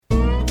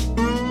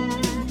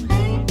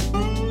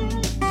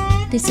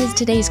This is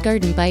today's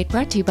Garden Bite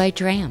brought to you by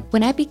Dram.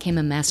 When I became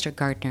a master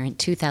gardener in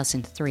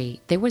 2003,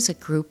 there was a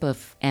group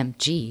of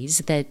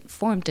MGs that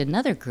formed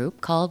another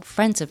group called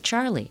Friends of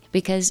Charlie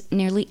because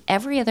nearly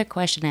every other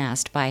question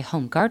asked by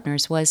home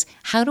gardeners was,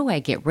 how do I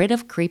get rid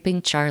of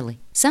Creeping Charlie?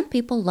 Some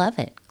people love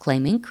it,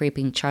 claiming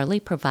Creeping Charlie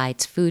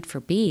provides food for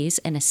bees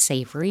and a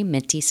savory,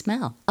 minty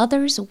smell.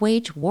 Others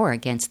wage war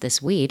against this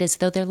weed as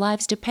though their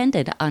lives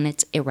depended on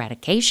its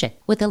eradication.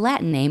 With a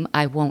Latin name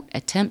I won't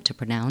attempt to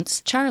pronounce,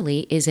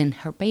 Charlie is an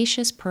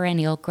herbaceous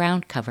perennial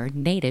ground cover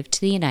native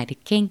to the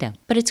United Kingdom,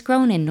 but it's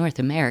grown in North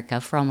America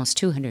for almost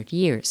 200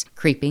 years,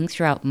 creeping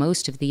throughout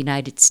most of the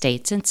United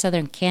States and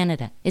southern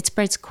Canada. It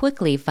spreads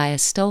quickly via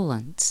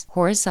stolons,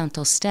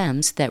 horizontal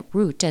stems that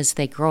root as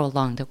they grow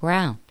along the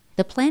ground.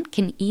 The plant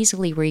can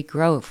easily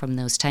regrow from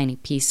those tiny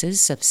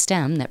pieces of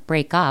stem that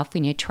break off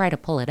when you try to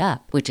pull it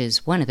up, which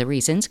is one of the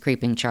reasons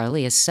Creeping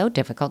Charlie is so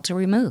difficult to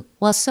remove.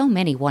 While so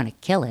many want to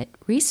kill it,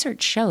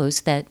 research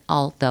shows that,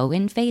 although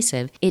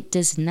invasive, it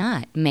does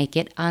not make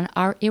it on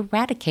our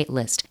eradicate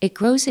list. It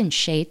grows in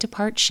shade to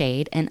part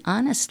shade and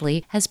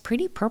honestly has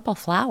pretty purple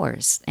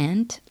flowers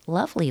and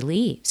lovely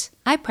leaves.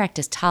 I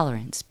practice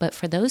tolerance, but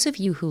for those of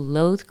you who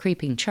loathe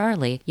Creeping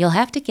Charlie, you'll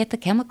have to get the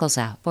chemicals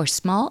out. For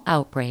small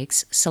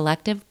outbreaks,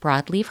 selective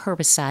broadleaf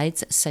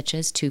herbicides such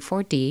as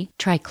 2,4-D,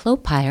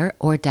 triclopyr,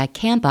 or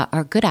dicamba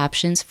are good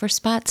options for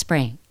spot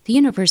spraying. The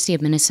University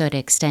of Minnesota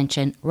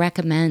Extension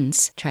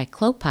recommends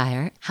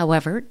triclopyr.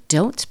 However,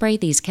 don't spray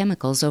these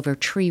chemicals over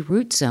tree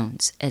root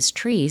zones, as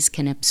trees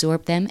can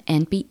absorb them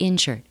and be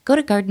injured. Go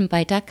to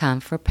gardenbite.com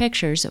for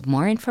pictures of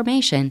more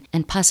information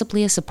and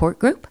possibly a support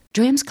group.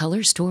 Dram's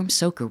Color Storm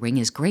Soaker Ring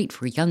is great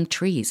for young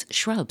trees,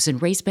 shrubs,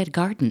 and raised bed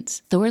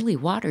gardens. Thoroughly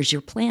waters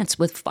your plants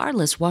with far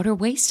less water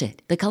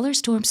wasted. The Color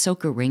Storm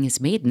Soaker Ring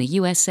is made in the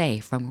USA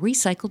from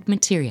recycled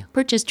material.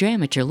 Purchase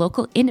Dram at your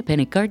local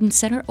independent garden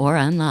center or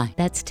online.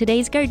 That's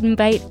today's Garden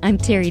Bite. I'm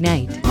Terry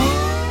Knight.